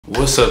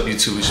What's up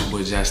YouTube, it's your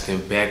boy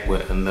Justin back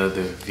with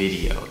another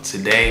video.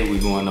 Today we're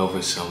going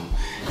over some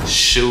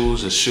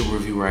shoes, a shoe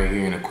review right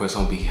here, and of course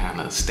I'm gonna be kind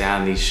of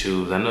styling these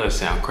shoes. I know it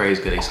sounds crazy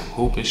because they some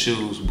hooping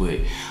shoes, but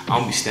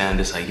I'm gonna be styling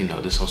this like, you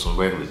know, this on some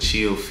regular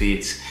chill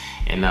fits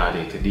and all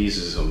that, because these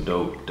are some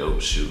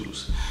dope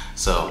shoes.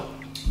 So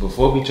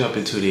before we jump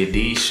into it,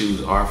 these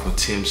shoes are from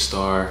Tim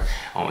Star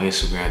on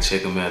Instagram.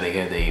 Check them out. They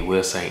have their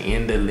website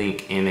in the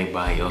link in their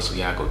bio, so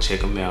y'all go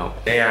check them out.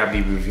 Today I'll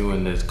be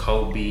reviewing the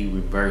Kobe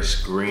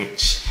Reverse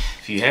Grinch.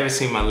 If you haven't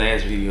seen my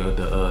last video,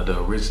 the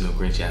original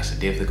Grinch, y'all should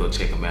definitely go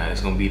check them out.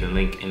 It's gonna be the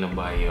link in the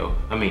bio.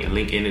 I mean, a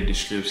link in the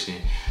description,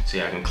 so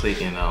y'all can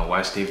click and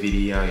watch their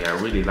video. Y'all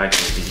really like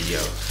their video.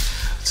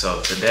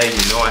 So today,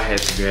 you know, I had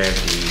to grab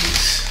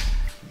these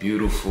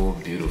beautiful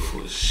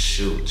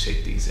shoes.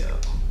 Check these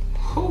out.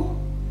 Whew.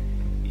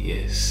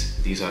 Yes,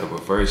 these are the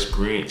Reverse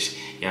Grinch.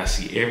 Y'all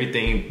see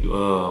everything,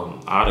 all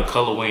the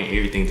colorway and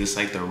everything, just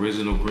like the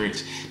original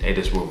Grinch. They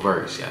just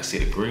reverse. Y'all see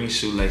the green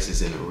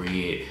shoelaces and the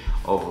red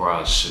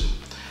overall shoe.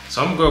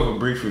 So I'm gonna go over a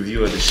brief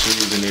review of the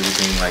shoes and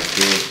everything like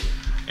that.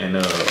 And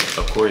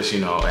of course, you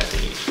know, at the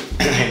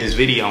end of this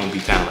video, I'm gonna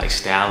be kind of like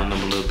styling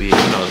them a little bit.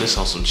 You know, this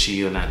on some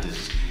chill, not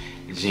just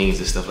jeans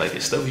and stuff like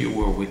that. Stuff you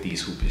wear with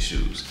these hooping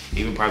shoes.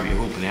 Even probably a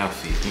hooping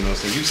outfit, you know,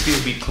 so you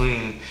still be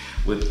clean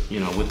with, you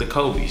know, with the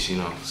Kobe's, you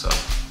know, so.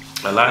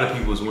 A lot of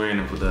people was wearing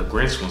the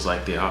Grinch ones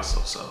like that also.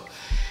 So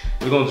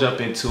we're gonna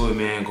jump into it,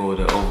 man. Go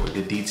over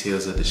the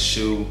details of the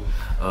shoe.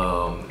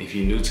 If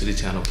you're new to the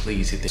channel,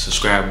 please hit the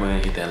subscribe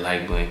button, hit that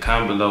like button,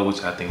 comment below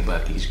what y'all think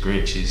about these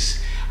Grinches.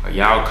 Are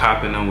y'all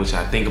copying them? What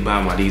y'all think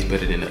about them? Are these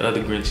better than the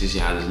other Grinches?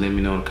 Y'all just let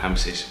me know in the comment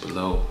section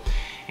below,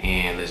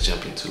 and let's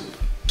jump into it.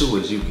 So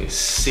as you can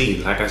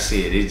see, like I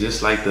said, it's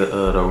just like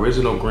the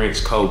original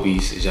Grinch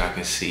Kobe's, as y'all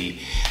can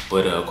see,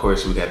 but of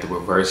course we got the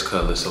reverse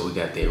color. So we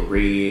got that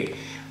red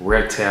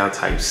reptile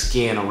type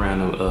skin around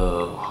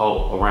the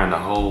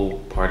whole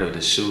part of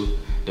the shoe,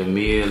 the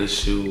middle of the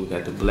shoe. We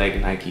got the black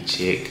Nike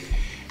check,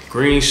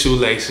 green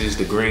shoelaces,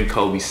 the green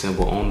Kobe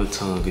symbol on the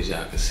tongue, as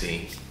y'all can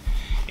see,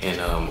 and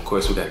of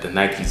course we got the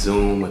Nike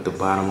Zoom at the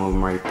bottom of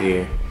them right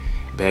there.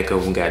 Back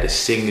up, we got the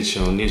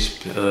signature on this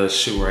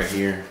shoe right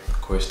here.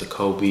 Of course, the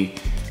Kobe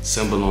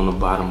symbol on the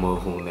bottom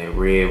of them, that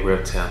red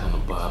reptile on the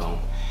bottom.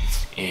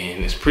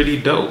 And it's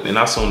pretty dope. And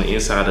also on the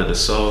inside of the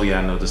sole,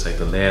 y'all notice like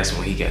the last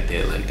one, he got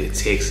that like that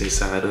text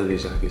inside of it,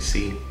 as y'all can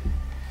see.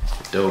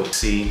 Dope.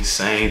 See,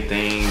 same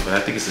thing, but I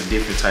think it's a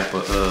different type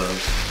of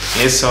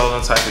insole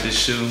on type of this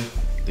shoe.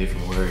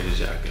 Different words, as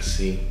y'all can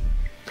see.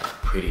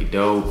 Pretty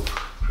dope,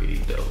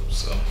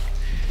 So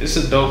this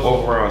is a dope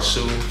overall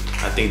shoe.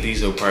 I think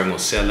these are probably gonna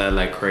sell out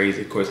like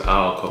crazy. Of course,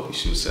 all Kobe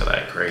shoes sell out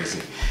like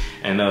crazy.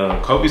 And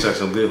Kobe's are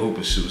some good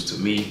hooping shoes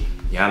to me.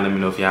 Y'all let me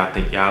know if y'all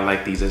think y'all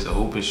like these as a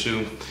hooping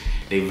shoe.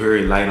 They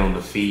very light on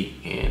the feet,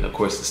 and of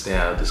course the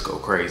style just go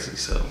crazy.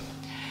 So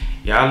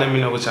y'all let me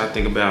know what y'all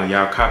think about.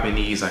 Y'all copying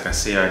these. Like I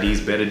said, are these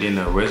better than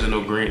the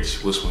original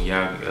Grinch? Which one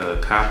y'all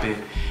copying?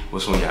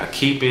 Which one y'all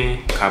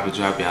keeping? Copy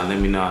drop. Y'all let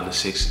me know in the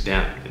section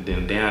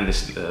down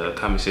this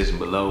comment section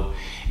below.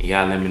 And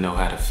y'all let me know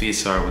how the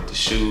fits are with the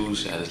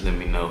shoes. Y'all just let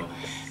me know.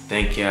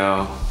 Thank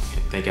y'all.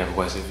 Thank y'all for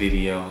watching the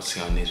video. See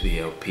you on this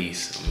video.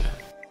 Peace. I'm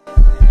out.